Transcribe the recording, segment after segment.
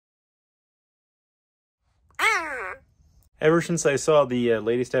Ever since I saw the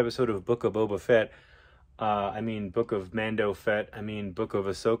latest episode of Book of Boba Fett, Book of Mando Fett, Book of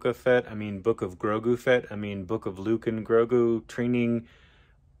Ahsoka Fett, Book of Grogu Fett, Book of Luke and Grogu training,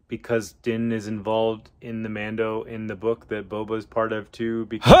 because Din is involved in the Mando in the book that Boba's part of too.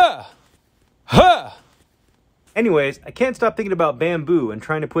 Anyways, I can't stop thinking about bamboo and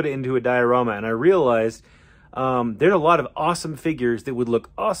trying to put it into a diorama, and I realized there's a lot of awesome figures that would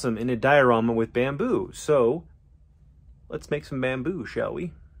look awesome in a diorama with bamboo. So let's make some bamboo, shall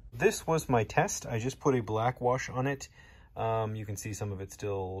we? This was my test. I just put a black wash on it. You can see some of it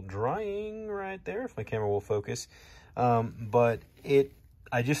still drying right there, if my camera will focus.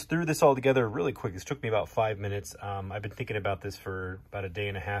 I just threw this all together really quick. This took me about 5 minutes. I've been thinking about this for about a day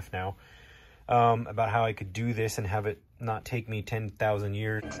and a half now, about how I could do this and have it not take me 10,000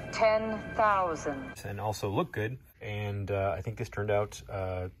 years. 10,000. And also look good. And I think this turned out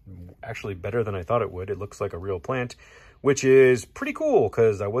actually better than I thought it would. It looks like a real plant, which is pretty cool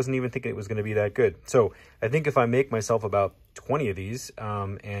because I wasn't even thinking it was going to be that good. So I think if I make myself about 20 of these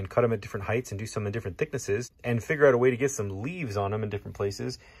and cut them at different heights and do some in different thicknesses and figure out a way to get some leaves on them in different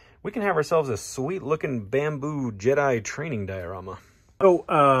places, we can have ourselves a sweet looking bamboo Jedi training diorama.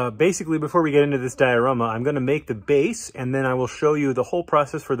 So basically, before we get into this diorama, I'm going to make the base, and then I will show you the whole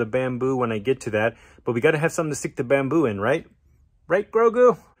process for the bamboo when I get to that. But we got to have something to stick the bamboo in, right? Right,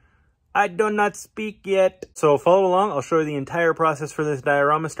 Grogu? I do not speak yet. So follow along. I'll show you the entire process for this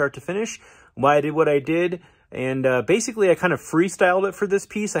diorama, start to finish, why I did what I did. And basically, I kind of freestyled it for this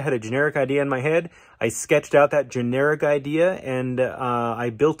piece. I had a generic idea in my head. I sketched out that generic idea, and I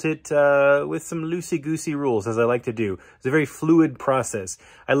built it with some loosey-goosey rules, as I like to do. It's a very fluid process.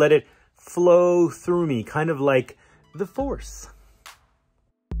 I let it flow through me, kind of like the Force.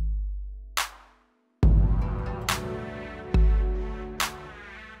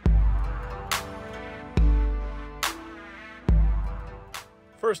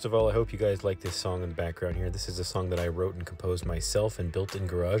 First of all, I hope you guys like this song in the background here. This is a song that I wrote and composed myself and built in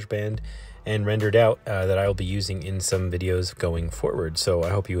GarageBand and rendered out that I will be using in some videos going forward. So I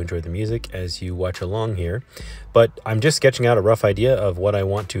hope you enjoy the music as you watch along here. But I'm just sketching out a rough idea of what I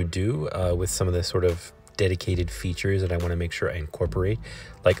want to do with some of the sort of dedicated features that I want to make sure I incorporate,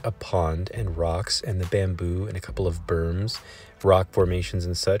 like a pond and rocks and the bamboo and a couple of berms, rock formations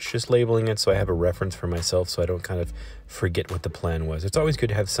and such, just labeling it so I have a reference for myself so I don't kind of forget what the plan was. It's always good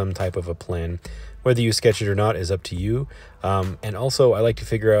to have some type of a plan. Whether you sketch it or not is up to you. And also I like to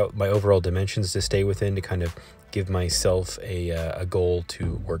figure out my overall dimensions to stay within to kind of give myself a goal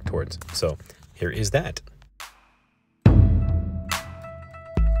to work towards. So here is that.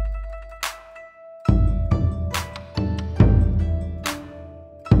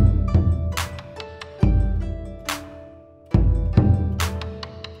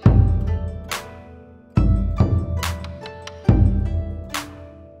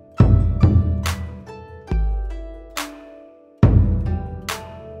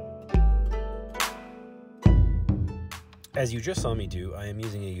 As you just saw me do, I am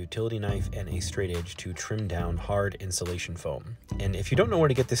using a utility knife and a straight edge to trim down hard insulation foam. And if you don't know where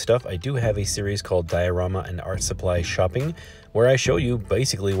to get this stuff, I do have a series called Diorama and Art Supply Shopping, where I show you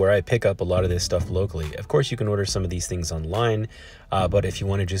basically where I pick up a lot of this stuff locally. Of course, you can order some of these things online, but if you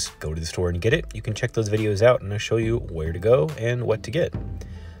want to just go to the store and get it, you can check those videos out and I'll show you where to go and what to get.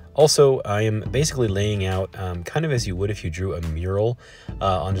 Also, I am basically laying out kind of as you would if you drew a mural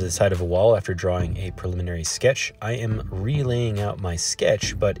onto the side of a wall after drawing a preliminary sketch. I am relaying out my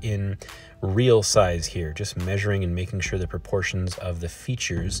sketch, but in real size here, just measuring and making sure the proportions of the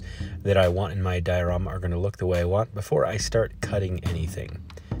features that I want in my diorama are going to look the way I want before I start cutting anything.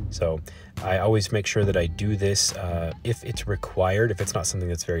 So I always make sure that I do this if it's required, if it's not something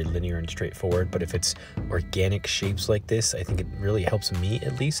that's very linear and straightforward, but if it's organic shapes like this, I think it really helps me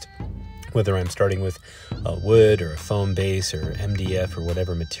at least, whether I'm starting with a wood or a foam base or MDF or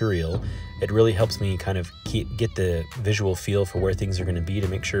whatever material. It really helps me kind of get the visual feel for where things are going to be to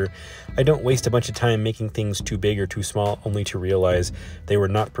make sure I don't waste a bunch of time making things too big or too small, only to realize they were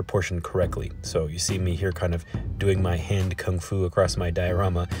not proportioned correctly. So you see me here kind of doing my hand kung fu across my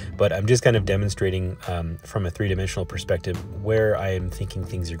diorama, but I'm just kind of demonstrating from a three-dimensional perspective where I am thinking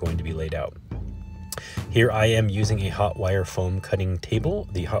things are going to be laid out. Here I am using a hot wire foam cutting table,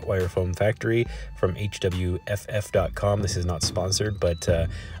 the Hot Wire Foam Factory from hwff.com. This is not sponsored, but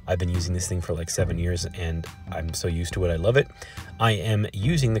I've been using this thing for like 7 years and I'm so used to it, I love it. I am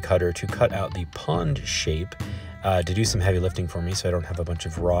using the cutter to cut out the pond shape to do some heavy lifting for me so I don't have a bunch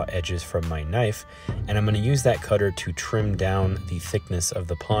of raw edges from my knife. And I'm going to use that cutter to trim down the thickness of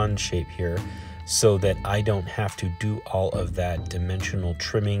the pond shape here, so that I don't have to do all of that dimensional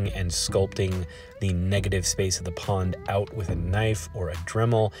trimming and sculpting the negative space of the pond out with a knife or a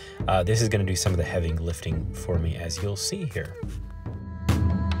Dremel. This is going to do some of the heavy lifting for me, as you'll see here.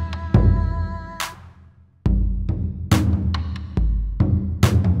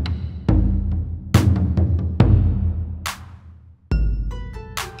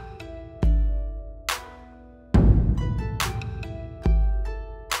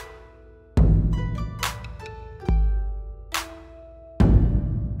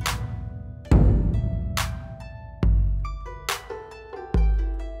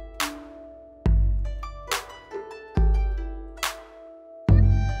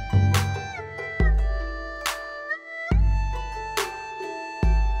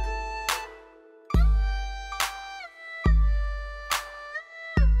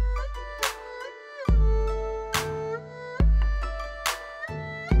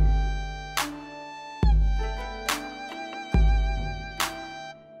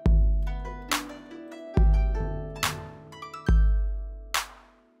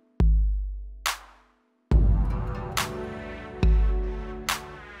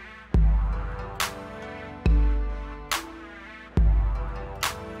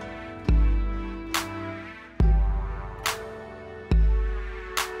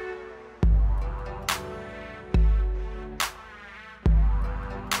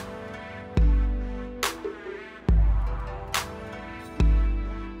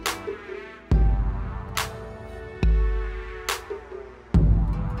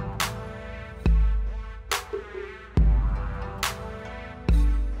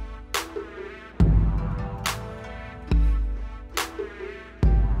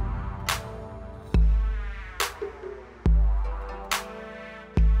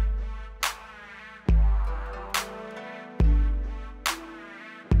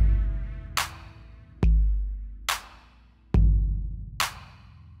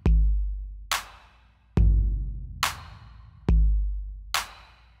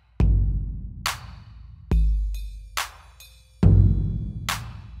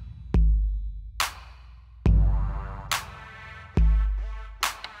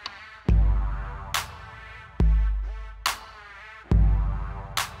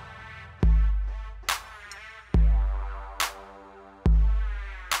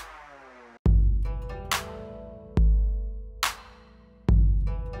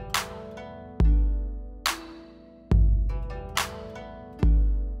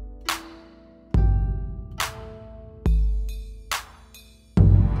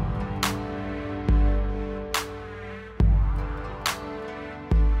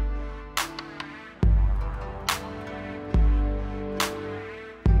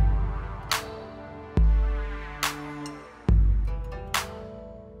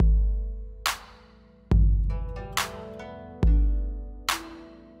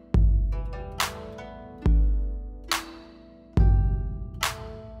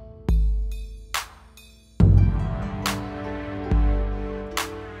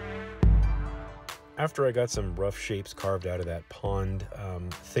 After I got some rough shapes carved out of that pond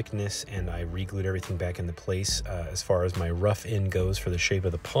thickness and I re-glued everything back into place as far as my rough end goes for the shape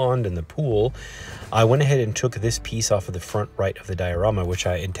of the pond and the pool, I went ahead and took this piece off of the front right of the diorama, which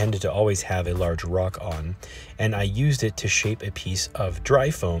I intended to always have a large rock on, and I used it to shape a piece of dry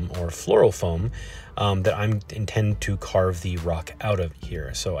foam or floral foam that I intend to carve the rock out of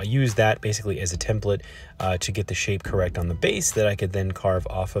here. So I used that basically as a template to get the shape correct on the base that I could then carve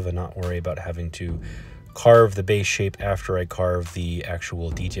off of and not worry about having to carve the base shape after I carve the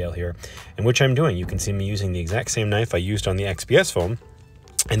actual detail here, and which I'm doing. You can see me using the exact same knife I used on the XPS foam,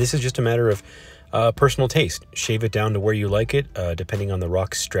 and this is just a matter of personal taste. Shave it down to where you like it, depending on the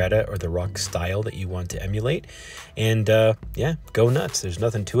rock strata or the rock style that you want to emulate. And yeah, go nuts. There's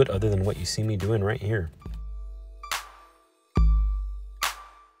nothing to it other than what you see me doing right here.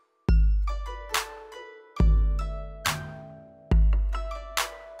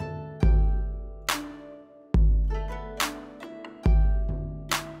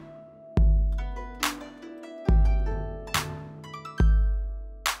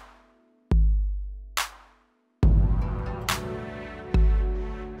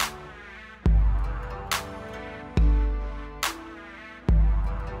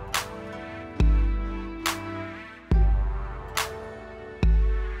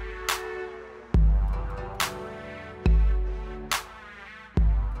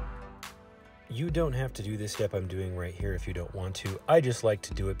 You don't have to do this step I'm doing right here if you don't want to. I just like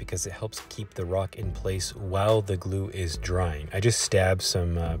to do it because it helps keep the rock in place while the glue is drying. I just stab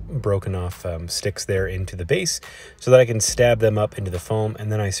some broken off sticks there into the base so that I can stab them up into the foam,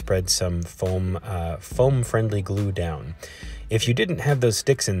 and then I spread some foam-friendly glue down. If you didn't have those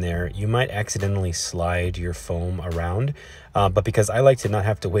sticks in there, you might accidentally slide your foam around, but because I like to not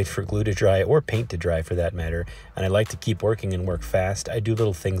have to wait for glue to dry or paint to dry for that matter, and I like to keep working and work fast, I do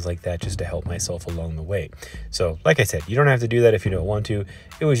little things like that just to help myself along the way. So like I said, you don't have to do that if you don't want to.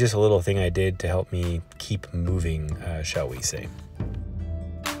 It was just a little thing I did to help me keep moving, shall we say.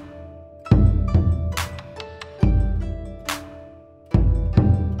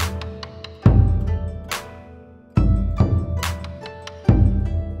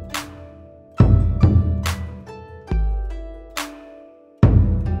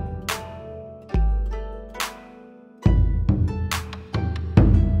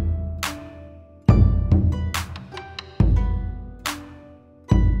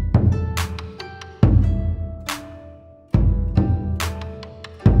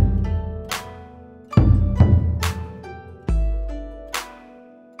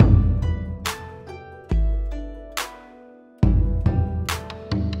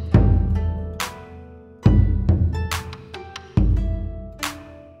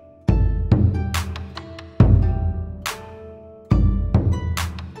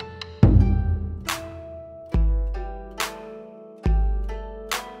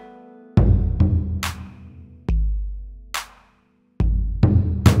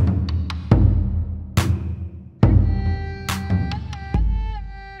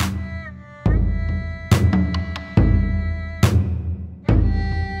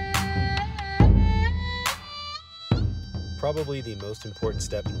 Probably the most important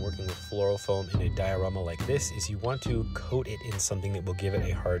step in working with floral foam in a diorama like this is you want to coat it in something that will give it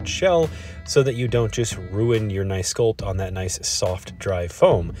a hard shell so that you don't just ruin your nice sculpt on that nice soft dry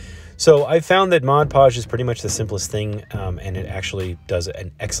foam. So I found that Mod Podge is pretty much the simplest thing, and it actually does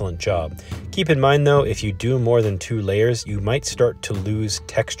an excellent job. Keep in mind though, if you do more than 2 layers, you might start to lose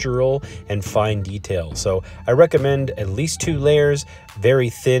textural and fine detail. So I recommend at least 2 layers,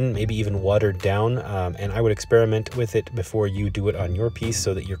 very thin, maybe even watered down, and I would experiment with it before you do it on your piece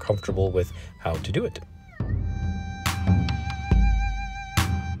so that you're comfortable with how to do it.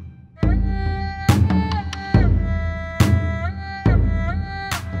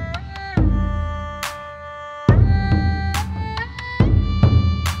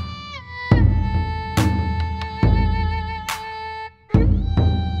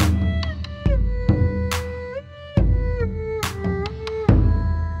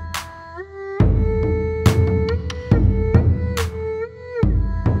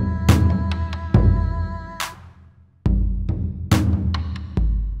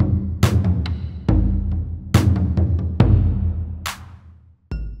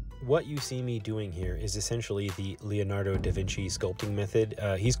 What you see me doing here is essentially the Leonardo da Vinci sculpting method.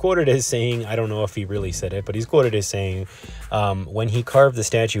 He's quoted as saying, I don't know if he really said it, but he's quoted as saying, when he carved the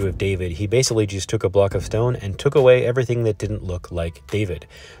statue of David, he basically just took a block of stone and took away everything that didn't look like David.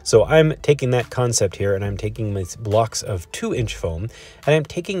 So I'm taking that concept here and I'm taking these blocks of 2-inch foam and I'm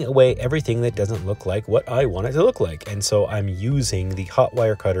taking away everything that doesn't look like what I want it to look like. And so I'm using the hot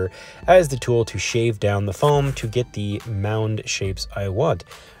wire cutter as the tool to shave down the foam to get the mound shapes I want.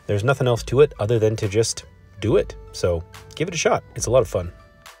 There's nothing else to it other than to just do it. So give it a shot. It's a lot of fun.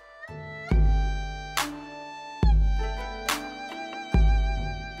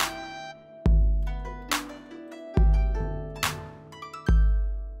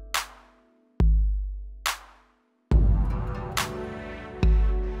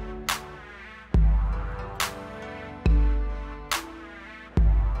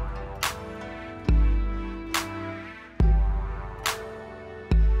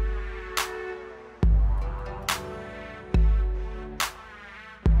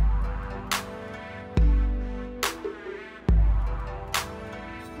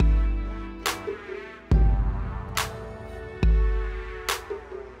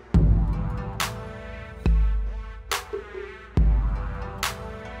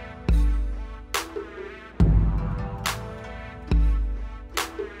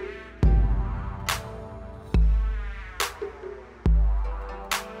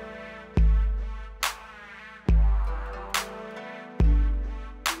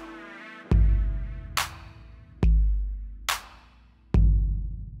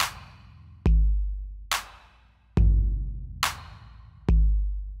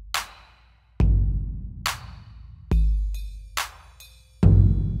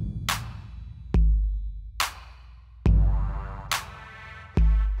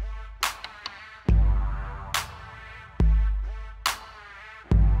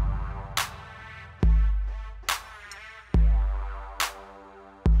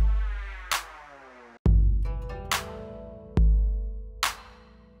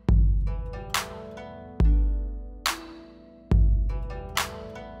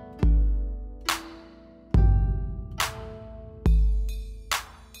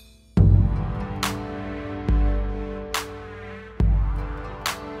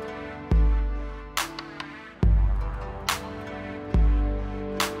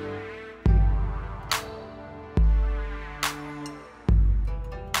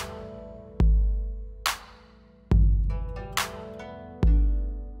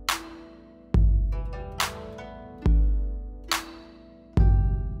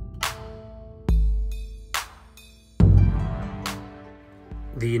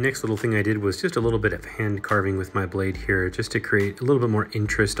 The next little thing I did was just a little bit of hand carving with my blade here, just to create a little bit more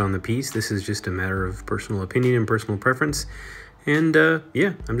interest on the piece. This is just a matter of personal opinion and personal preference. And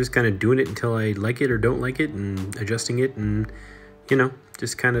yeah, I'm just kind of doing it until I like it or don't like it, and adjusting it, and, you know,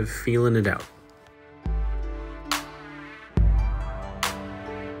 just kind of feeling it out.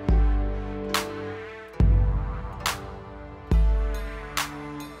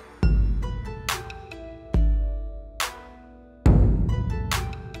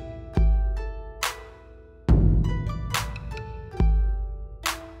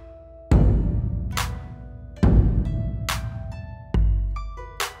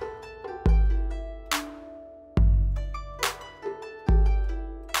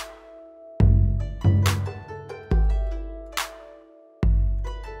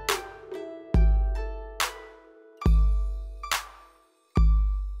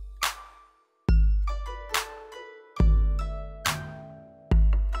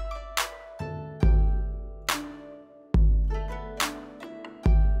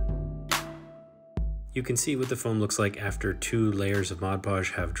 You can see what the foam looks like after 2 layers of Mod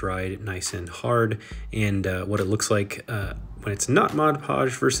Podge have dried nice and hard, and what it looks like when it's not Mod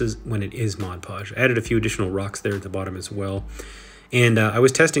Podge versus when it is Mod Podge. I added a few additional rocks there at the bottom as well. And I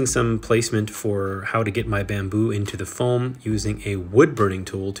was testing some placement for how to get my bamboo into the foam using a wood burning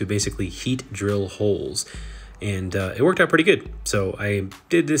tool to basically heat drill holes. And it worked out pretty good. So I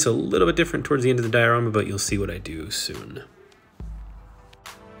did this a little bit different towards the end of the diorama, but you'll see what I do soon.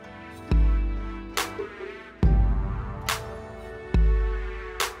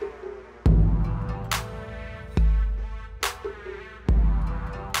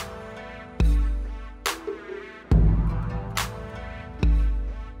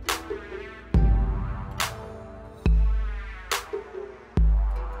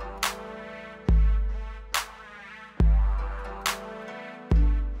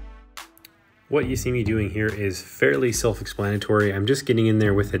 What you see me doing here is fairly self-explanatory. I'm just getting in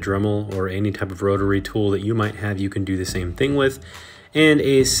there with a Dremel or any type of rotary tool that you might have you can do the same thing with, and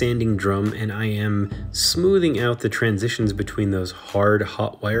a sanding drum, and I am smoothing out the transitions between those hard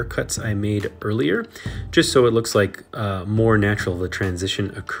hot wire cuts I made earlier, just so it looks like more natural, the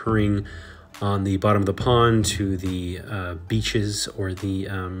transition occurring on the bottom of the pond to the beaches or the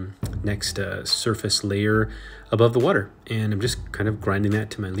next surface layer above the water. And I'm just kind of grinding that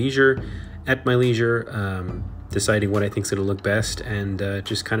to my leisure, at my leisure, deciding what I think is going to look best, and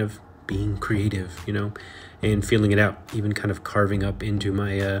just kind of being creative, you know, and feeling it out, even kind of carving up into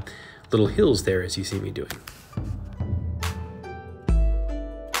my little hills there as you see me doing.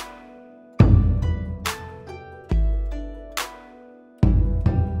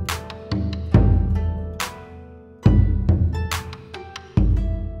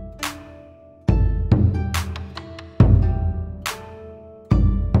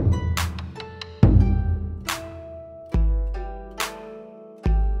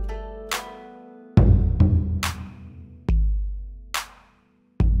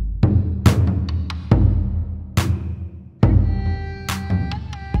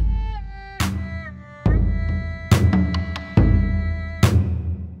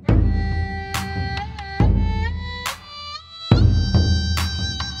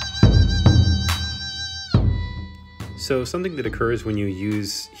 So something that occurs when you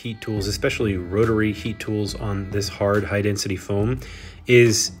use heat tools, especially rotary heat tools on this hard high density foam,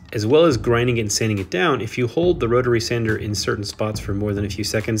 is as well as grinding it and sanding it down, if you hold the rotary sander in certain spots for more than a few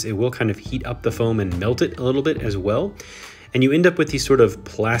seconds, it will kind of heat up the foam and melt it a little bit as well. And you end up with these sort of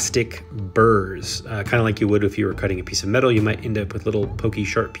plastic burrs, kind of like you would if you were cutting a piece of metal. You might end up with little pokey,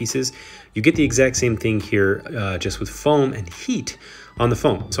 sharp pieces. You get the exact same thing here, just with foam and heat on the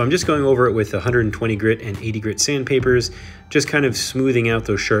foam. So I'm just going over it with 120 grit and 80 grit sandpapers, just kind of smoothing out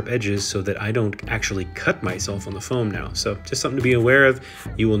those sharp edges so that I don't actually cut myself on the foam now. So just something to be aware of.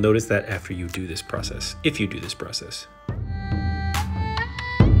 You will notice that after you do this process, if you do this process.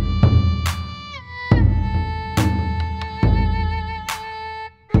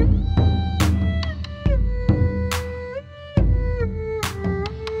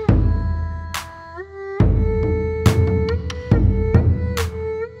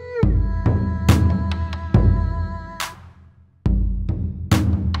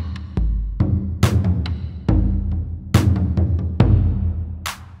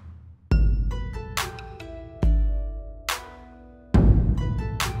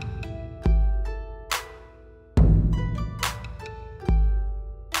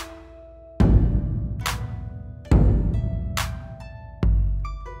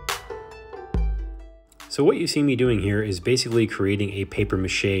 So what you see me doing here is basically creating a paper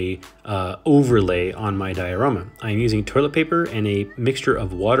mache overlay on my diorama. I'm using toilet paper and a mixture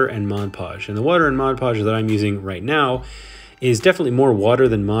of water and Mod Podge. And the water and Mod Podge that I'm using right now is definitely more water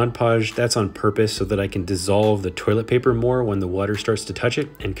than Mod Podge. That's on purpose so that I can dissolve the toilet paper more when the water starts to touch it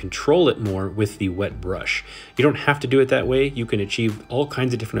and control it more with the wet brush. You don't have to do it that way. You can achieve all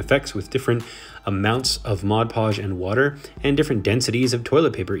kinds of different effects with different amounts of Mod Podge and water and different densities of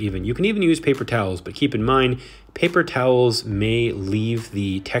toilet paper even. You can even use paper towels, but keep in mind, paper towels may leave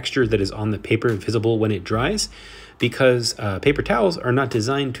the texture that is on the paper visible when it dries because paper towels are not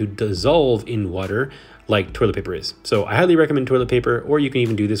designed to dissolve in water like toilet paper is. So I highly recommend toilet paper, or you can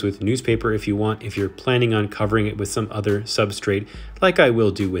even do this with newspaper if you want, if you're planning on covering it with some other substrate, like I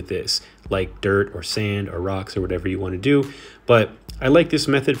will do with this, like dirt or sand or rocks or whatever you want to do. But I like this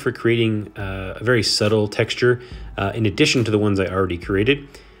method for creating a very subtle texture in addition to the ones I already created.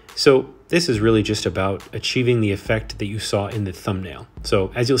 So this is really just about achieving the effect that you saw in the thumbnail.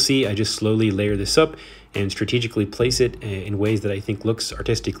 So as you'll see, I just slowly layer this up and strategically place it in ways that I think looks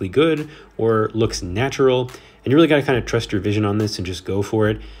artistically good or looks natural. And you really got to kind of trust your vision on this and just go for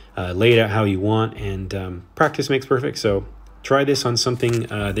it. Lay it out how you want, and practice makes perfect. So try this on something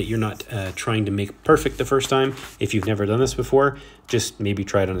that you're not trying to make perfect the first time. If you've never done this before, just maybe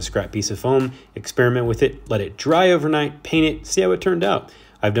try it on a scrap piece of foam, experiment with it, let it dry overnight, paint it, see how it turned out.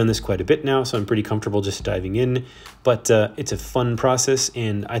 I've done this quite a bit now, so I'm pretty comfortable just diving in, but it's a fun process,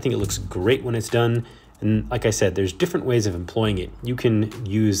 and I think it looks great when it's done. And like I said, there's different ways of employing it. You can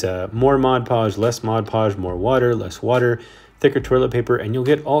use more Mod Podge, less Mod Podge, more water, less water, thicker toilet paper, and you'll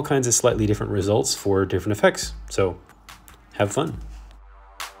get all kinds of slightly different results for different effects. So have fun.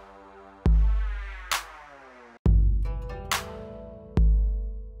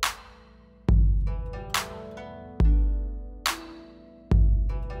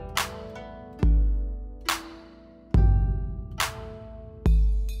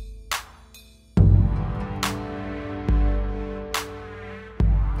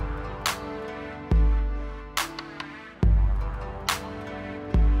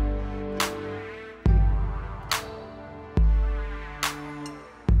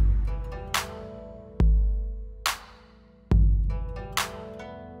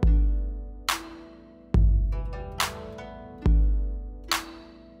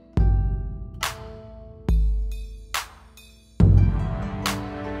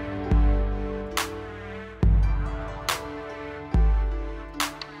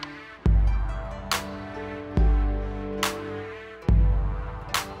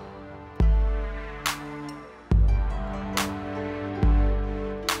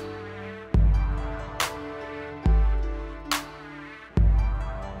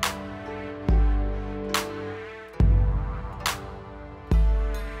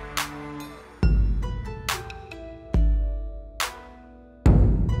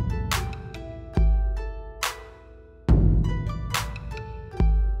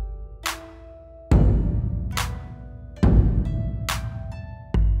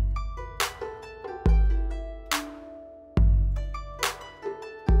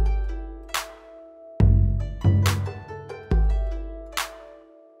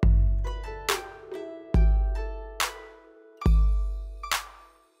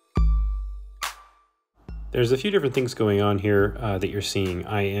 There's a few different things going on here that you're seeing.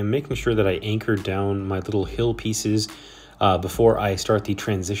 I am making sure that I anchor down my little hill pieces before I start the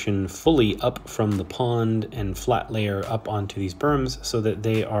transition fully up from the pond and flat layer up onto these berms so that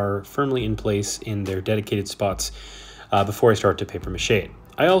they are firmly in place in their dedicated spots before I start to paper mache it.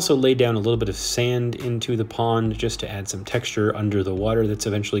 I also lay down a little bit of sand into the pond just to add some texture under the water that's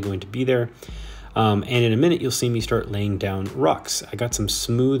eventually going to be there. And in a minute, you'll see me start laying down rocks. I got some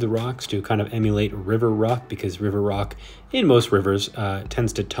smooth rocks to kind of emulate river rock, because river rock in most rivers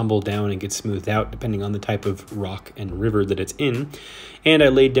tends to tumble down and get smoothed out depending on the type of rock and river that it's in. And I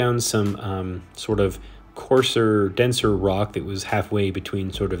laid down some sort of coarser, denser rock that was halfway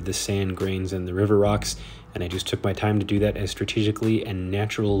between sort of the sand grains and the river rocks. And I just took my time to do that as strategically and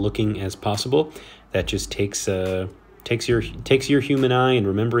natural looking as possible. That just takes your human eye and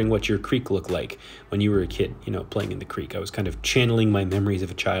remembering what your creek looked like when you were a kid, you know, playing in the creek. I was kind of channeling my memories of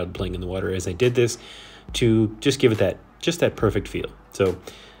a child playing in the water as I did this to just give it that perfect feel. So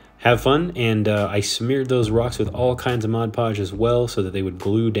have fun. And I smeared those rocks with all kinds of Mod Podge as well so that they would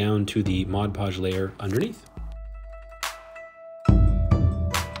glue down to the Mod Podge layer underneath.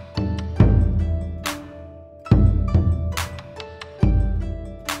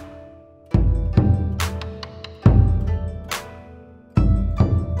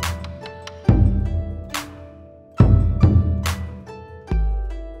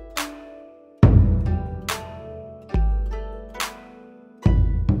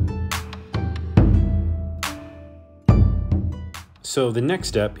 So the next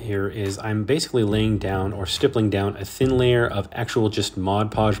step here is I'm basically laying down or stippling down a thin layer of actual just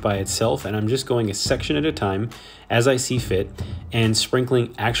Mod Podge by itself, and I'm just going a section at a time as I see fit and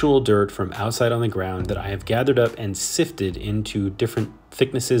sprinkling actual dirt from outside on the ground that I have gathered up and sifted into different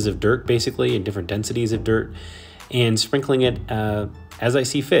thicknesses of dirt basically and different densities of dirt, and sprinkling it as I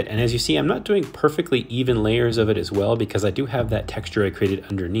see fit. And as you see, I'm not doing perfectly even layers of it as well because I do have that texture I created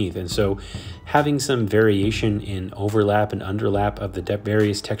underneath. And so having some variation in overlap and underlap of the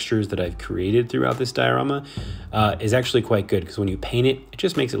various textures that I've created throughout this diorama is actually quite good, because when you paint it, it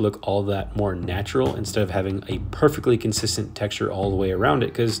just makes it look all that more natural instead of having a perfectly consistent texture all the way around it,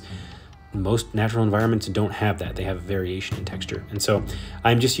 because most natural environments don't have that. They have variation in texture. And so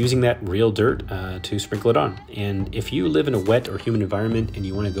I'm just using that real dirt to sprinkle it on. And if you live in a wet or humid environment and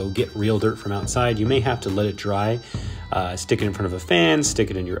you want to go get real dirt from outside, you may have to let it dry, stick it in front of a fan,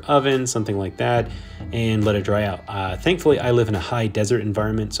 stick it in your oven, something like that, and let it dry out. Thankfully, I live in a high desert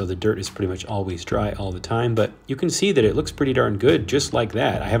environment, so the dirt is pretty much always dry all the time, but you can see that it looks pretty darn good just like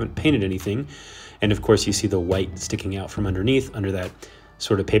that. I haven't painted anything. And of course, you see the white sticking out from underneath under that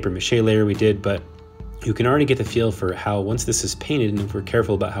sort of paper mache layer we did, but you can already get the feel for how once this is painted, and if we're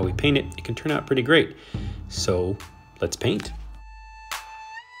careful about how we paint it, it can turn out pretty great. So let's paint.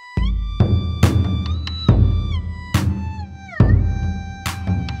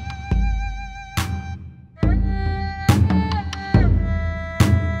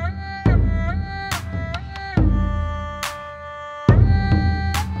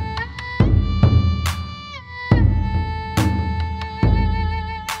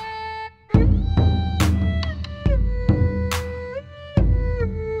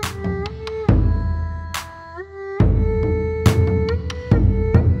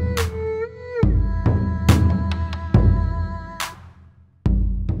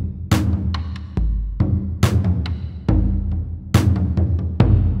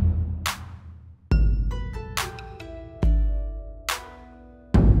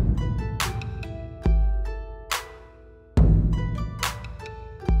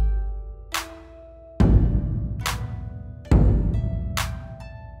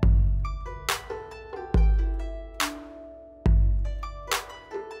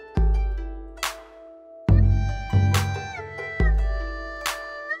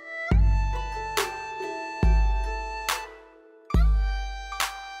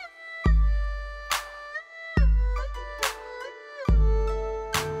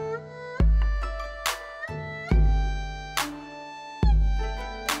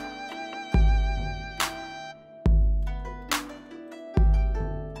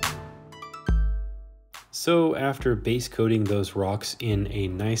 So after base coating those rocks in a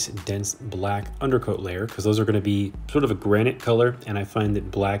nice dense black undercoat layer, because those are going to be sort of a granite color, and I find that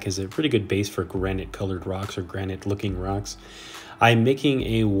black is a pretty good base for granite colored rocks or granite looking rocks, I'm making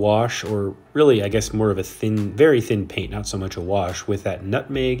a wash, or really I guess more of a thin, very thin paint, not so much a wash, with that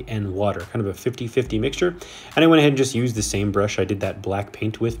nutmeg and water, kind of a 50-50 mixture. And I went ahead and just used the same brush I did that black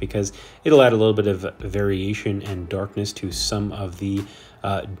paint with, because it'll add a little bit of variation and darkness to some of the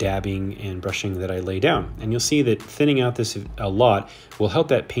dabbing and brushing that I lay down. And you'll see that thinning out this a lot will help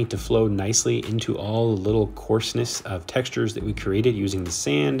that paint to flow nicely into all the little coarseness of textures that we created using the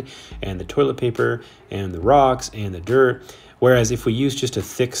sand and the toilet paper and the rocks and the dirt. Whereas if we use just a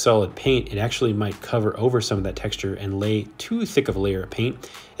thick solid paint, it actually might cover over some of that texture and lay too thick of a layer of paint,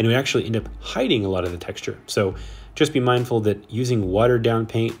 and it would actually end up hiding a lot of the texture. So just be mindful that using watered down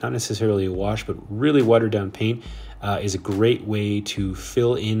paint, not necessarily a wash, but really watered down paint, is a great way to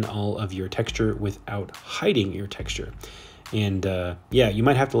fill in all of your texture without hiding your texture. And yeah, you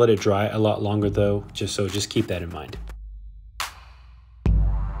might have to let it dry a lot longer though, just keep that in mind.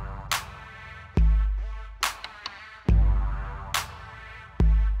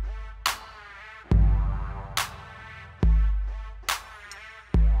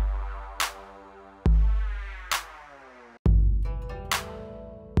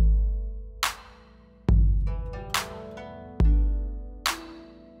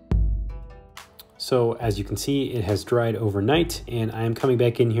 So as you can see, it has dried overnight, and I am coming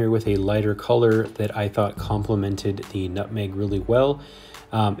back in here with a lighter color that I thought complemented the nutmeg really well.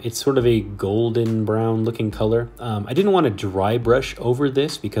 It's sort of a golden brown looking color. I didn't want to dry brush over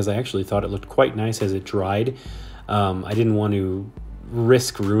this because I actually thought it looked quite nice as it dried. I didn't want to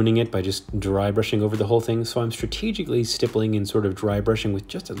risk ruining it by just dry brushing over the whole thing, so I'm strategically stippling and sort of dry brushing with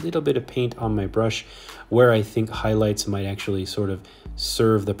just a little bit of paint on my brush where I think highlights might actually sort of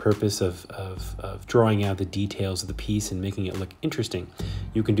serve the purpose of drawing out the details of the piece and making it look interesting.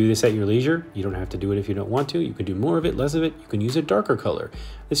 You can do this at your leisure. You don't have to do it if you don't want to. You can do more of it, less of it. You can use a darker color.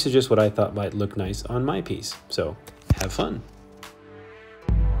 This is just what I thought might look nice on my piece, so have fun.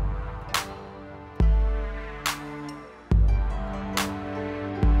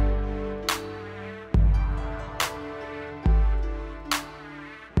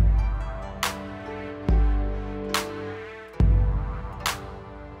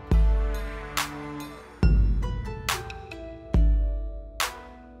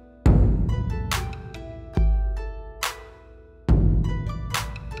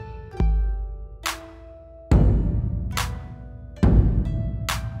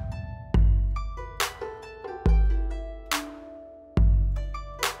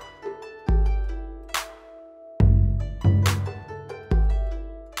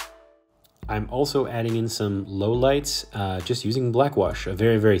 I'm also adding in some low lights, just using black wash, a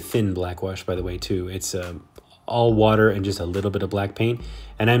very, very thin black wash, by the way, too. It's all water and just a little bit of black paint.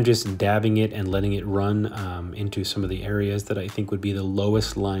 And I'm just dabbing it and letting it run into some of the areas that I think would be the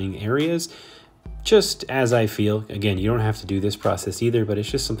lowest lying areas, just as I feel. Again, you don't have to do this process either, but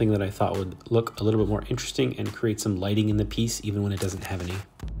it's just something that I thought would look a little bit more interesting and create some lighting in the piece, even when it doesn't have any.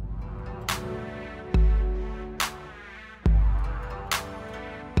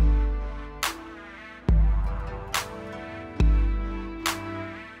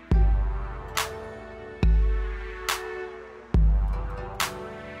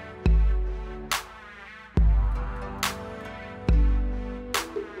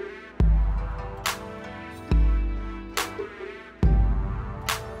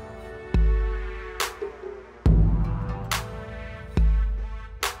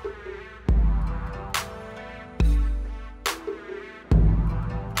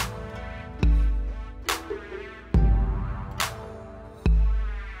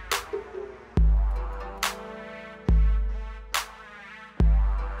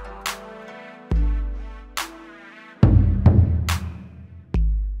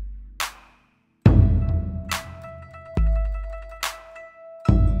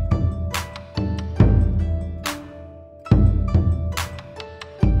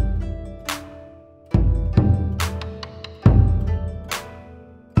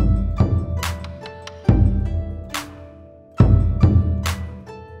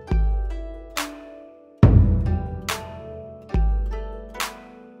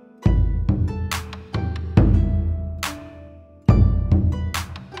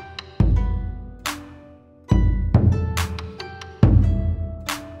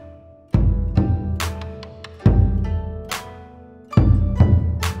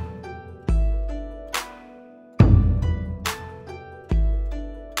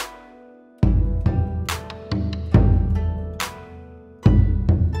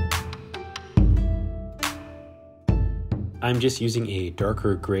 I'm just using a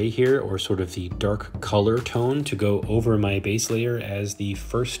darker gray here, or sort of the dark color tone, to go over my base layer as the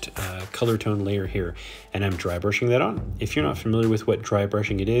first color tone layer here, and I'm dry brushing that on. If you're not familiar with what dry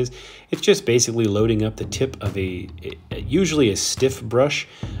brushing it is, it's just basically loading up the tip of usually a stiff brush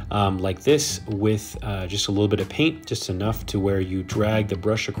like this with just a little bit of paint, just enough to where you drag the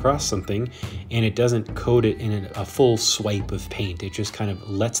brush across something and it doesn't coat it in a full swipe of paint. It just kind of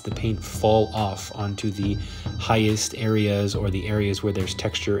lets the paint fall off onto the highest areas or the areas where there's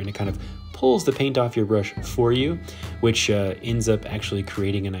texture, and it kind of pulls the paint off your brush for you, which ends up actually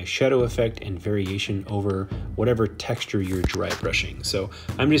creating a nice shadow effect and variation over whatever texture you're dry brushing. So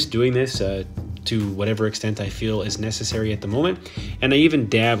I'm just doing this to whatever extent I feel is necessary at the moment. And I even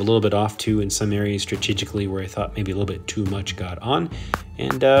dab a little bit off too in some areas strategically where I thought maybe a little bit too much got on.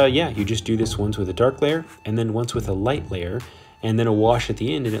 And yeah, you just do this once with a dark layer and then once with a light layer, and then a wash at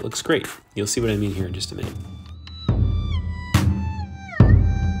the end, and it looks great. You'll see what I mean here in just a minute.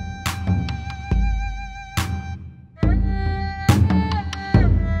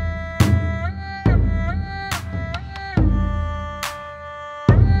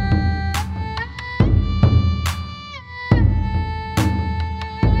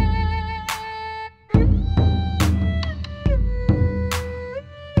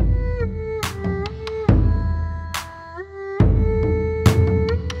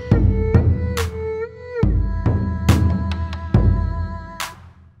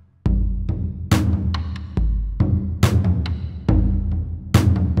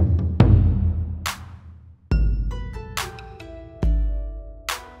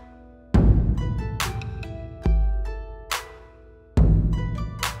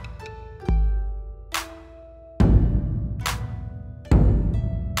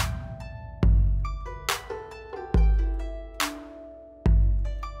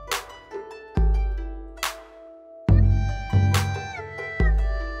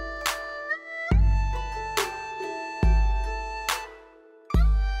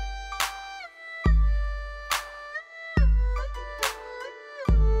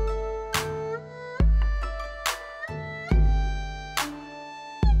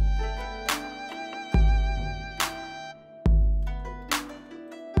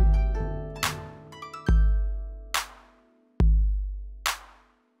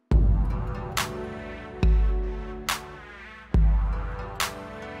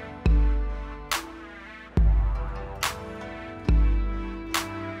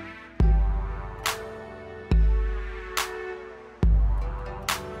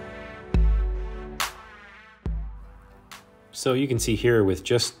 So you can see here with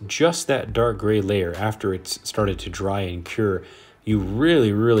just that dark gray layer, after it's started to dry and cure, you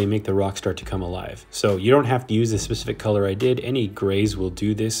really make the rock start to come alive. So you don't have to use the specific color I did. Any grays will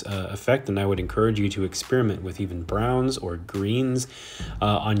do this effect, and I would encourage you to experiment with even browns or greens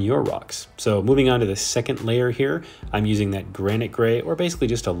on your rocks. So moving on to the second layer here, I'm using that granite gray, or basically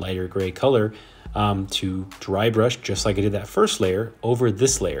just a lighter gray color, to dry brush, just like I did that first layer, over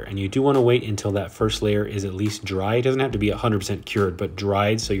this layer. And you do want to wait until that first layer is at least dry. It doesn't have to be 100% cured, but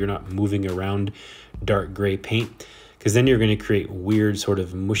dried, so you're not moving around dark gray paint, because then you're going to create weird sort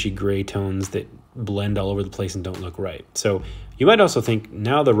of mushy gray tones that blend all over the place and don't look right. So you might also think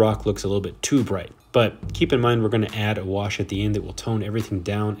now the rock looks a little bit too bright, but keep in mind we're going to add a wash at the end that will tone everything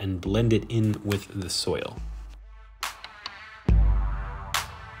down and blend it in with the soil.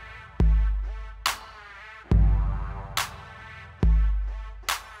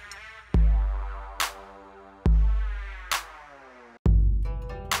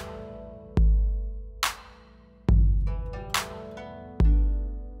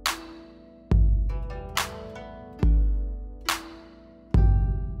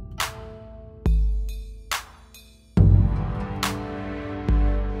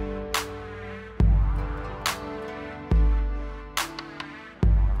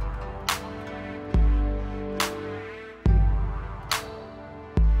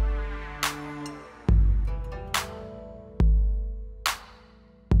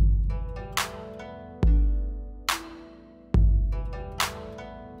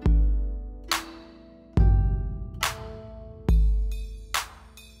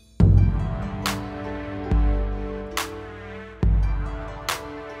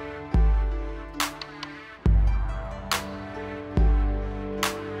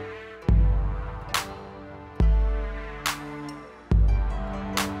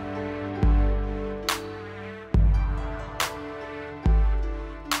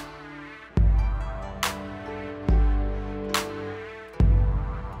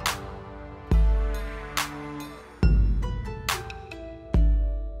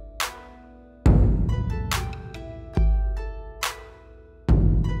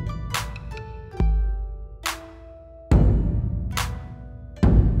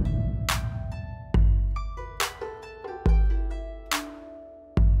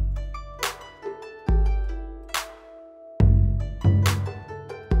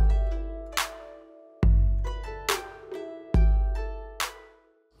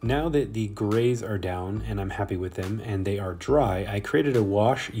 Now that the grays are down and I'm happy with them and they are dry, I created a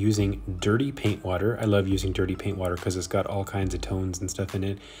wash using dirty paint water. I love using dirty paint water because it's got all kinds of tones and stuff in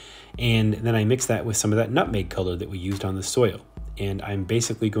it. And then I mixed that with some of that nutmeg color that we used on the soil. And I'm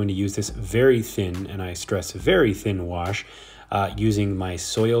basically going to use this very thin, and I stress very thin wash, using my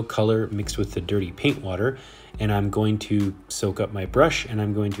soil color mixed with the dirty paint water. And I'm going to soak up my brush, and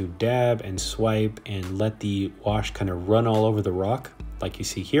I'm going to dab and swipe and let the wash kind of run all over the rock like you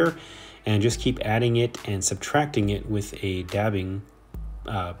see here, and just keep adding it and subtracting it with a dabbing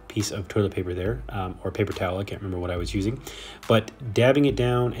piece of toilet paper there, or paper towel. I can't remember what I was using, but dabbing it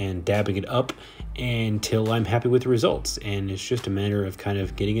down and dabbing it up until I'm happy with the results. And it's just a matter of kind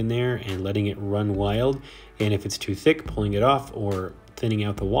of getting in there and letting it run wild. And if it's too thick, pulling it off or thinning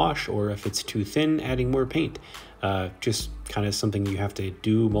out the wash, or if it's too thin, adding more paint. Just kind of something you have to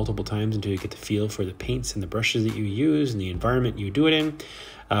do multiple times until you get the feel for the paints and the brushes that you use and the environment you do it in.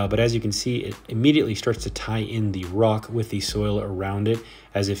 But as you can see, it immediately starts to tie in the rock with the soil around it,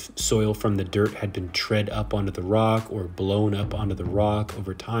 as if soil from the dirt had been tread up onto the rock or blown up onto the rock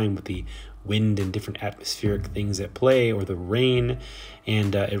over time with the wind and different atmospheric things at play, or the rain.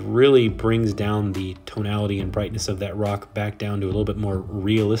 And it really brings down the tonality and brightness of that rock back down to a little bit more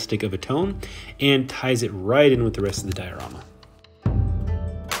realistic of a tone, and ties it right in with the rest of the diorama.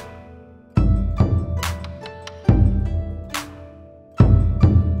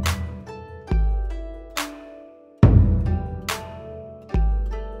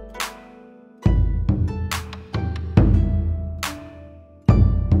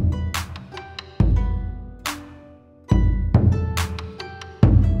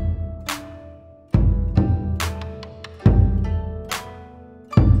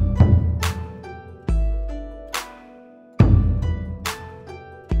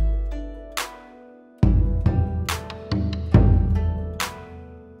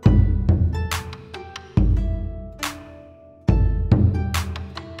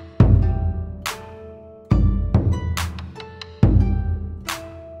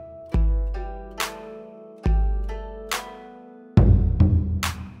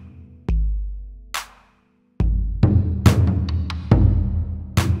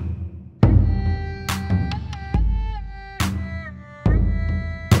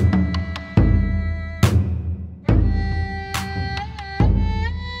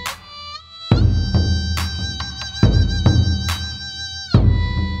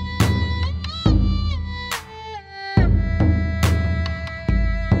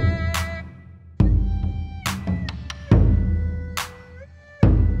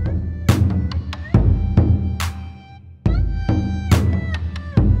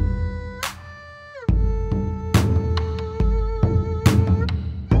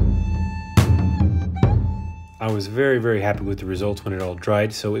 was very, very happy with the results when it all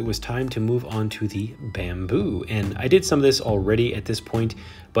dried, so it was time to move on to the bamboo. And I did some of this already at this point,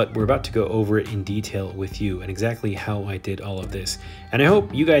 but we're about to go over it in detail with you and exactly how I did all of this. And I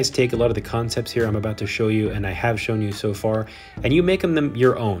hope you guys take a lot of the concepts here I'm about to show you, and I have shown you so far, and you make them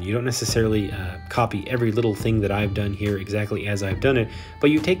your own. You don't necessarily copy every little thing that I've done here exactly as I've done it, but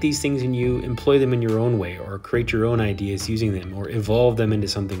you take these things and you employ them in your own way, or create your own ideas using them, or evolve them into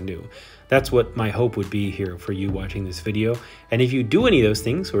something new. That's what my hope would be here for you watching this video. And if you do any of those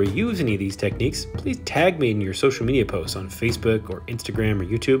things or use any of these techniques, please tag me in your social media posts on Facebook or Instagram or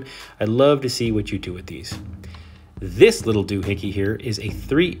YouTube. I'd love to see what you do with these. This little doohickey here is a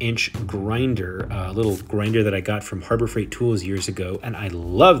 3-inch grinder, a little grinder that I got from Harbor Freight Tools years ago, and I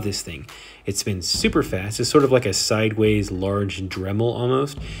love this thing. It's been super fast. It's sort of like a sideways large Dremel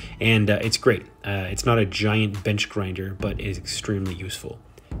almost, and it's great. It's not a giant bench grinder, but it is extremely useful.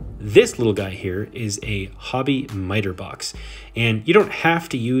 This little guy here is a hobby miter box, and you don't have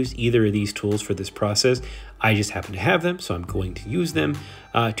to use either of these tools for this process. I just happen to have them, so I'm going to use them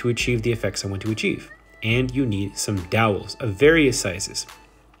to achieve the effects I want to achieve. And you need some dowels of various sizes.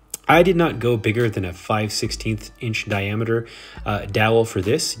 I did not go bigger than a 5/16 inch diameter dowel for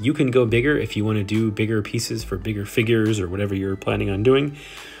this. You can go bigger if you want to do bigger pieces for bigger figures or whatever you're planning on doing.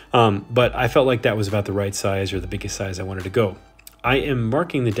 But I felt like that was about the right size, or the biggest size I wanted to go. I am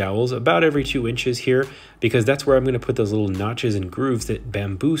marking the dowels about every 2 inches here because that's where I'm going to put those little notches and grooves that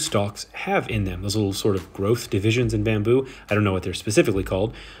bamboo stalks have in them, those little sort of growth divisions in bamboo. I don't know what they're specifically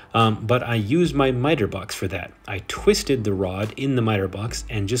called, but I used my miter box for that. I twisted the rod in the miter box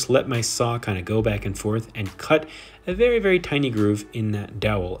and just let my saw kind of go back and forth and cut a very, very tiny groove in that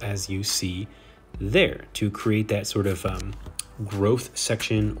dowel, as you see there, to create that sort of growth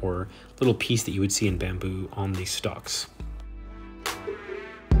section or little piece that you would see in bamboo on these stalks.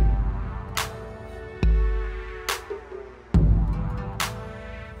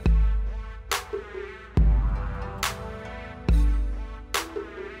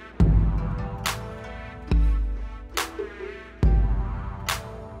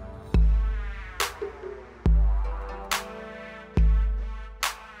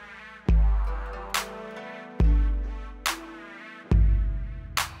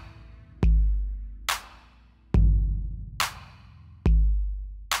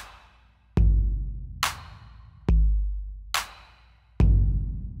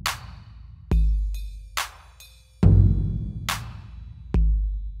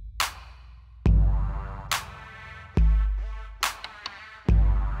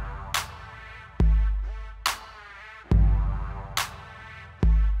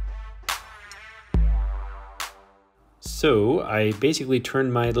 So I basically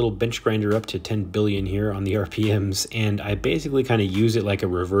turned my little bench grinder up to 10 billion here on the RPMs, and I basically kind of use it like a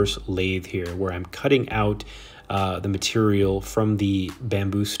reverse lathe here, where I'm cutting out the material from the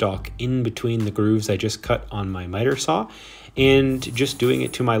bamboo stalk in between the grooves I just cut on my miter saw, and just doing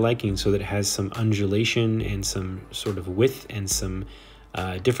it to my liking so that it has some undulation and some sort of width and some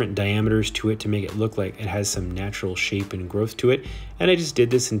different diameters to it to make it look like it has some natural shape and growth to it. And I just did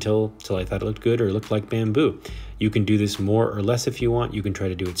this until I thought it looked good or looked like bamboo. You can do this more or less if you want. You can try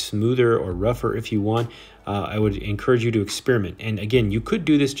to do it smoother or rougher if you want. I would encourage you to experiment. And again, you could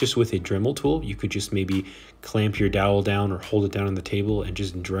do this just with a Dremel tool. You could just maybe clamp your dowel down or hold it down on the table and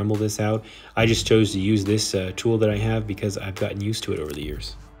just Dremel this out. I just chose to use this tool that I have because I've gotten used to it over the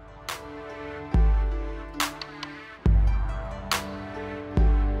years.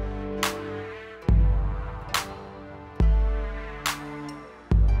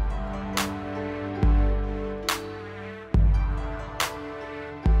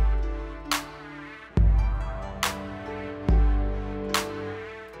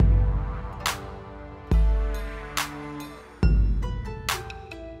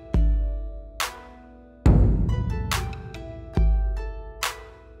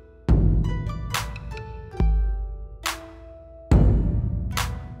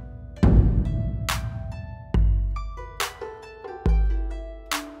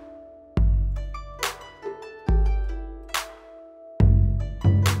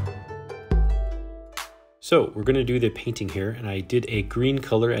 So we're going to do the painting here, and I did a green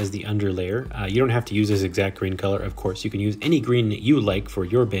color as the underlayer. You don't have to use this exact green color, of course. You can use any green that you like for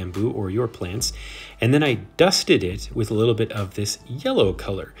your bamboo or your plants. And then I dusted it with a little bit of this yellow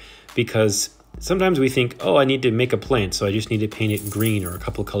color because sometimes we think, oh, I need to make a plant, so I just need to paint it green or a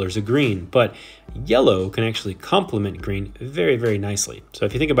couple colors of green. But yellow can actually complement green very, very nicely. So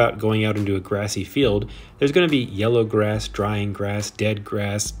if you think about going out into a grassy field, there's going to be yellow grass, drying grass, dead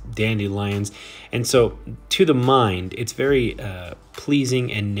grass, dandelions. And so to the mind, it's very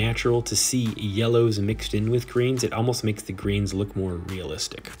pleasing and natural to see yellows mixed in with greens. It almost makes the greens look more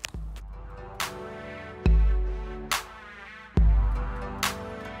realistic.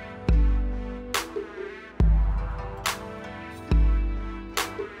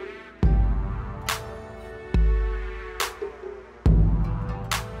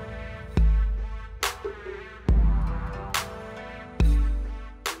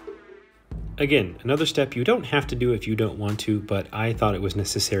 Again, another step you don't have to do if you don't want to, but I thought it was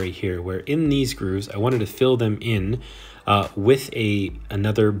necessary here, where in these grooves, I wanted to fill them in with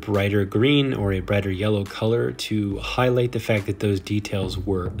another brighter green or a brighter yellow color to highlight the fact that those details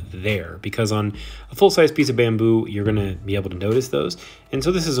were there. Because on a full-size piece of bamboo, you're going to be able to notice those. And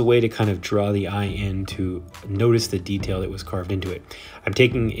so this is a way to kind of draw the eye in to notice the detail that was carved into it. I'm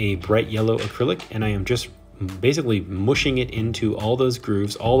taking a bright yellow acrylic and I am just basically mushing it into all those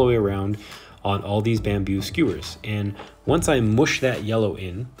grooves all the way around on all these bamboo skewers. And once I mush that yellow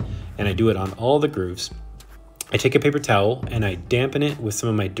in, and I do it on all the grooves, I take a paper towel and I dampen it with some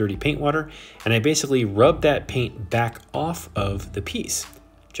of my dirty paint water, and I basically rub that paint back off of the piece,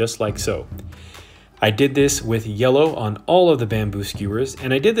 just like so. I did this with yellow on all of the bamboo skewers,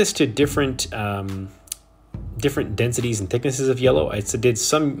 and I did this to different densities and thicknesses of yellow. I did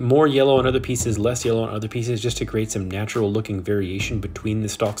some more yellow on other pieces, less yellow on other pieces, just to create some natural looking variation between the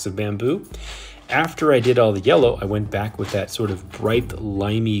stalks of bamboo. After I did all the yellow, I went back with that sort of bright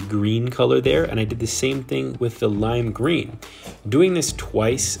limey green color there, and I did the same thing with the lime green. Doing this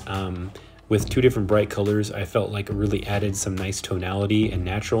twice with two different bright colors, I felt like it really added some nice tonality and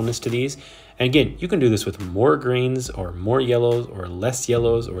naturalness to these. And again, you can do this with more greens or more yellows or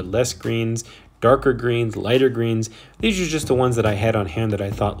less greens, darker greens, lighter greens. These are just the ones that I had on hand that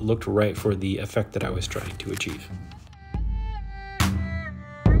I thought looked right for the effect that I was trying to achieve.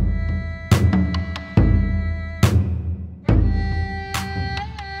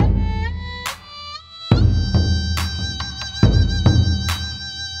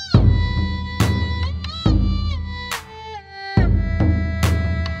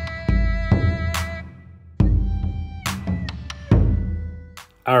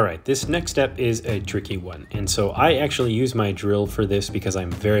 All right, this next step is a tricky one. And so I actually use my drill for this because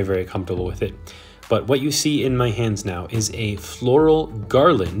I'm very, very comfortable with it. But what you see in my hands now is a floral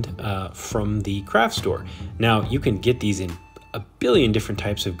garland from the craft store. Now, you can get these in a billion different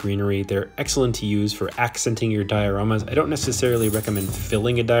types of greenery. They're excellent to use for accenting your dioramas. I don't necessarily recommend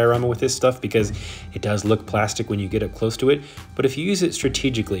filling a diorama with this stuff because it does look plastic when you get up close to it. But if you use it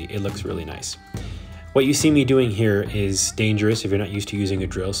strategically, it looks really nice. What you see me doing here is dangerous if you're not used to using a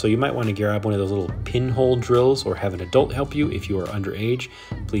drill, so you might want to grab one of those little pinhole drills or have an adult help you if you are underage.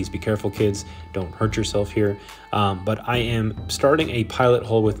 Please be careful, kids. Don't hurt yourself here. But I am starting a pilot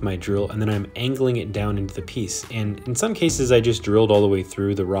hole with my drill, and then I'm angling it down into the piece. And in some cases, I just drilled all the way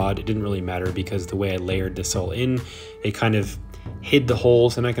through the rod. It didn't really matter because the way I layered this all in, it kind of hid the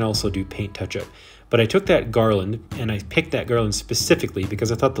holes, and I can also do paint touch-up. But I took that garland, and I picked that garland specifically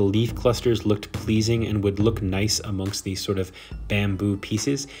because I thought the leaf clusters looked pleasing and would look nice amongst these sort of bamboo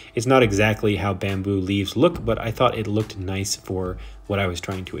pieces. It's not exactly how bamboo leaves look, but I thought it looked nice for what I was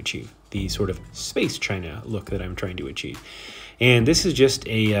trying to achieve, the sort of space china look that I'm trying to achieve. And this is just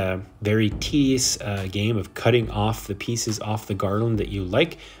a very tedious game of cutting off the pieces off the garland that you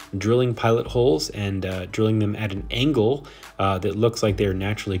like, drilling pilot holes and drilling them at an angle that looks like they're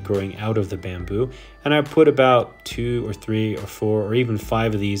naturally growing out of the bamboo. And I put about 2 or 3 or 4 or even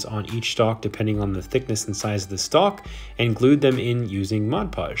 5 of these on each stalk, depending on the thickness and size of the stalk, and glued them in using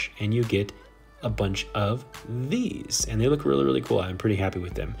Mod Podge. And you get a bunch of these, and they look really, really cool. I'm pretty happy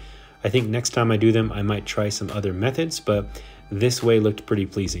with them. I think next time I do them, I might try some other methods, but this way looked pretty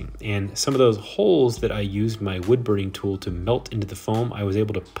pleasing. And some of those holes that I used my wood burning tool to melt into the foam, I was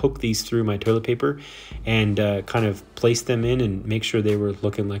able to poke these through my toilet paper and kind of place them in and make sure they were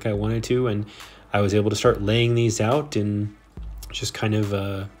looking like I wanted to. And I was able to start laying these out and just kind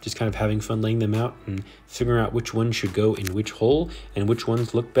of having fun laying them out and figuring out which one should go in which hole and which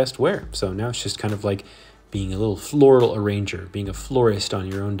ones look best where. So now it's just kind of like being a little floral arranger, being a florist on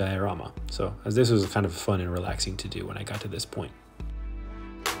your own diorama. So as this was kind of fun and relaxing to do when I got to this point.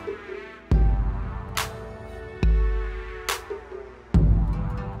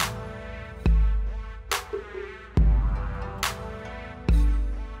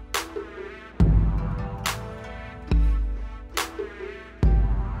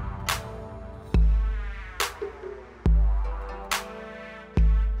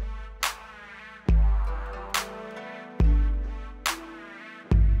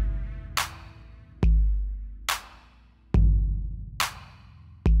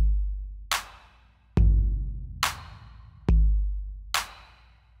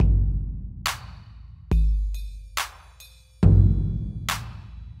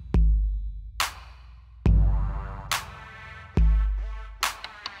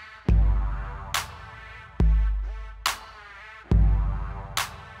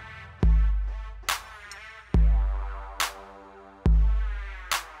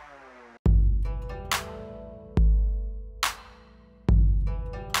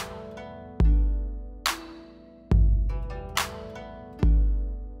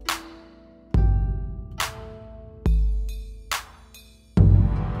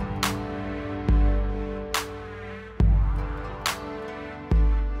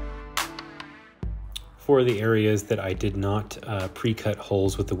 for the areas that I did not pre-cut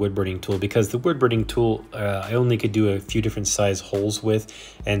holes with the wood burning tool, because the wood burning tool I only could do a few different size holes with,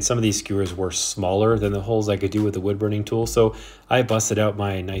 and some of these skewers were smaller than the holes I could do with the wood burning tool. So I busted out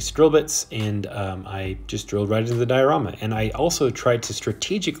my nice drill bits and I just drilled right into the diorama. And I also tried to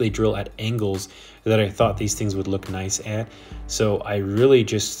strategically drill at angles that I thought these things would look nice at. So I really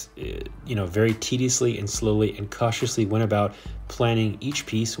just, very tediously and slowly and cautiously went about planning each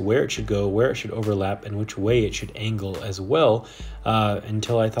piece, where it should go, where it should overlap, and which way it should angle as well,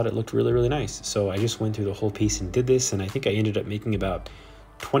 until I thought it looked really, really nice. So I just went through the whole piece and did this, and I think I ended up making about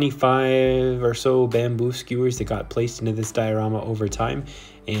 25 or so bamboo skewers that got placed into this diorama over time.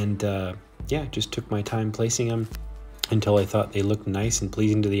 And yeah, just took my time placing them until I thought they looked nice and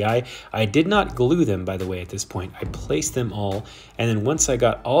pleasing to the eye. I did not glue them, by the way, at this point. I placed them all, and then once I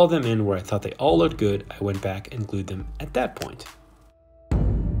got all of them in where I thought they all looked good, I went back and glued them at that point.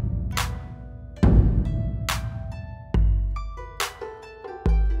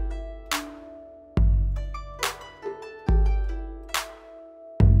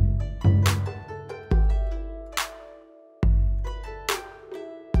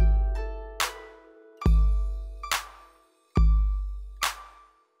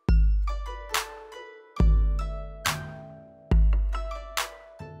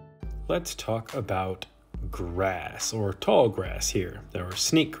 Let's talk about grass, or tall grass here, or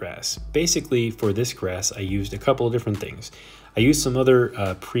snake grass. Basically, for this grass, I used a couple of different things. I used some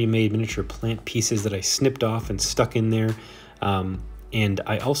other pre-made miniature plant pieces that I snipped off and stuck in there. And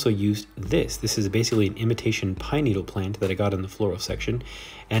I also used this. This is basically an imitation pine needle plant that I got in the floral section.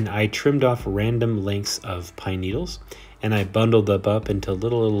 And I trimmed off random lengths of pine needles, and I bundled them up into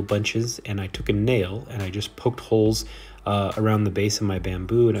little bunches, and I took a nail and I just poked holes around the base of my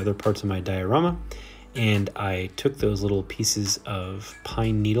bamboo and other parts of my diorama, and I took those little pieces of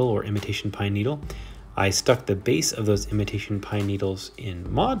pine needle or imitation pine needle. I stuck the base of those imitation pine needles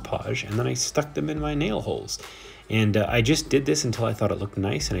in Mod Podge, and then I stuck them in my nail holes. And I just did this until I thought it looked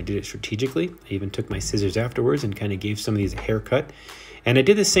nice, and I did it strategically. I even took my scissors afterwards and kind of gave some of these a haircut. And I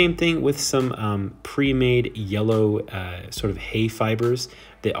did the same thing with some pre-made yellow sort of hay fibers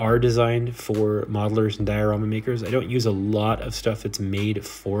that are designed for modelers and diorama makers. I don't use a lot of stuff that's made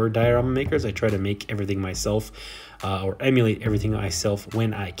for diorama makers. I try to make everything myself or emulate everything myself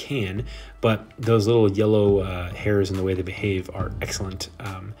when I can. But those little yellow hairs and the way they behave are excellent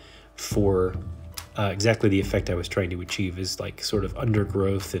for exactly the effect I was trying to achieve, is like sort of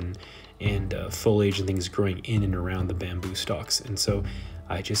undergrowth and foliage and things growing in and around the bamboo stalks. And so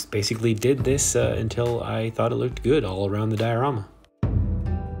I just basically did this until I thought it looked good all around the diorama.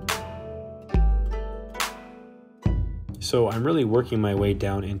 So I'm really working my way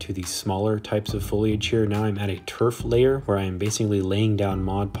down into the smaller types of foliage here. Now I'm at a turf layer where I am basically laying down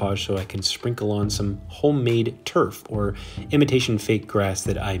Mod Podge so I can sprinkle on some homemade turf or imitation fake grass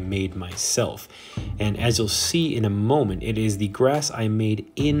that I made myself. And as you'll see in a moment, it is the grass I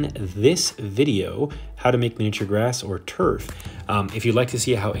made in this video, how to make miniature grass or turf. If you'd like to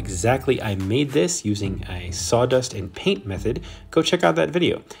see how exactly I made this using a sawdust and paint method, go check out that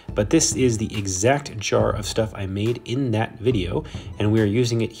video. But this is the exact jar of stuff I made in that video, and we are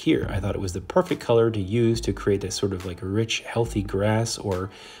using it here. I thought it was the perfect color to use to create this sort of like rich, healthy grass or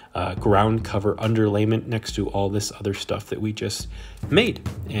ground cover underlayment next to all this other stuff that we just made.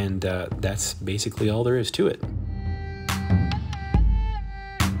 And that's basically all there is to it.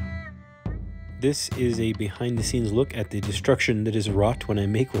 This is a behind-the-scenes look at the destruction that is wrought when I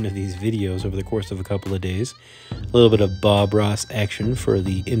make one of these videos over the course of a couple of days. A little bit of Bob Ross action for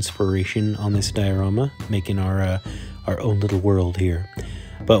the inspiration on this diorama, making our own little world here.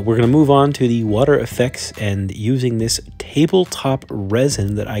 But we're going to move on to the water effects and using this tabletop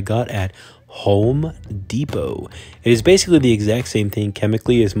resin that I got at Home Depot. It is basically the exact same thing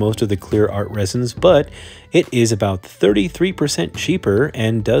chemically as most of the clear art resins, but it is about 33% cheaper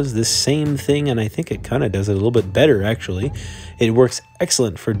and does the same thing, and I think it kind of does it a little bit better actually. It works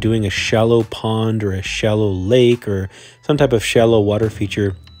excellent for doing a shallow pond or a shallow lake or some type of shallow water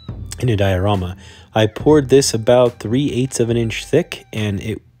feature in a diorama. I poured this about 3/8 of an inch thick, and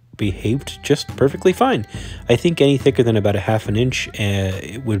it behaved just perfectly fine. I think any thicker than about 1/2 inch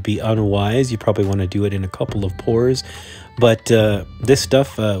it would be unwise. You probably want to do it in a couple of pours, but this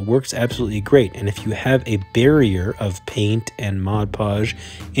stuff works absolutely great. And if you have a barrier of paint and Mod Podge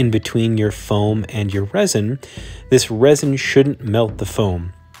in between your foam and your resin, this resin shouldn't melt the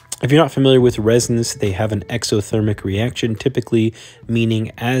foam. If you're not familiar with resins, they have an exothermic reaction, typically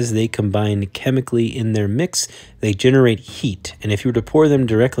meaning as they combine chemically in their mix, they generate heat. And if you were to pour them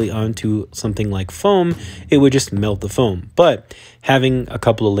directly onto something like foam, it would just melt the foam. But having a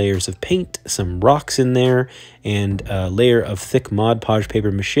couple of layers of paint, some rocks in there, and a layer of thick Mod Podge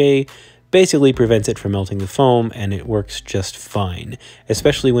paper mache basically prevents it from melting the foam, and it works just fine,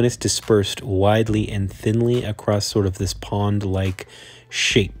 especially when it's dispersed widely and thinly across sort of this pond-like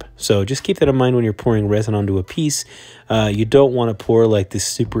shape. So just keep that in mind when you're pouring resin onto a piece. You don't want to pour like this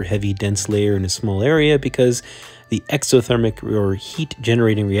super heavy dense layer in a small area, because the exothermic or heat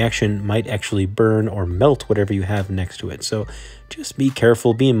generating reaction might actually burn or melt whatever you have next to it. So just be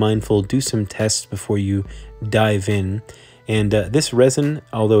careful, be mindful, do some tests before you dive in. And this resin,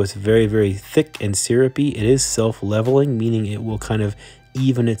 although it's very, very thick and syrupy, it is self-leveling, meaning it will kind of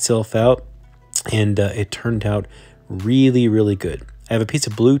even itself out. And it turned out really, really good. I have a piece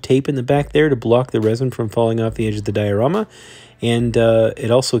of blue tape in the back there to block the resin from falling off the edge of the diorama, and it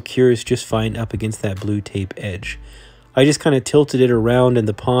also cures just fine up against that blue tape edge. I just kind of tilted it around in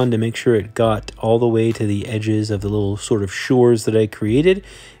the pond to make sure it got all the way to the edges of the little sort of shores that I created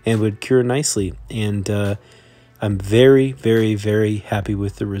and would cure nicely. And I'm very, very, very happy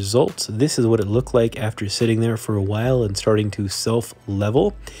with the results. This is what it looked like after sitting there for a while and starting to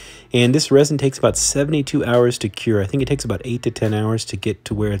self-level. And this resin takes about 72 hours to cure. I think it takes about 8 to 10 hours to get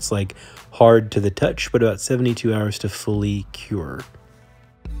to where it's like hard to the touch, but about 72 hours to fully cure.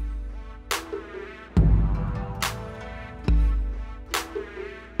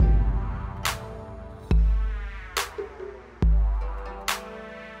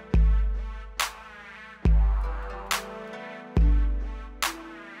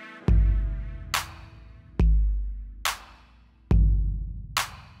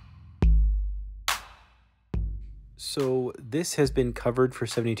 So this has been covered for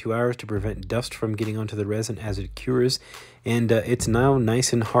 72 hours to prevent dust from getting onto the resin as it cures, and it's now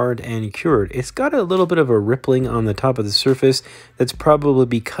nice and hard and cured. It's got a little bit of a rippling on the top of the surface. That's probably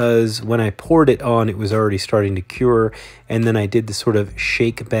because when I poured it on, it was already starting to cure, and then I did the sort of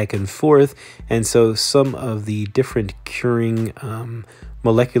shake back and forth, and so some of the different curing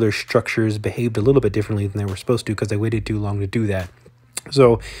molecular structures behaved a little bit differently than they were supposed to, because I waited too long to do that.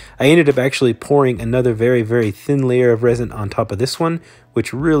 So I ended up actually pouring another very, very thin layer of resin on top of this one,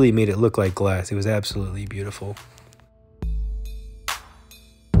 which really made it look like glass. It was absolutely beautiful.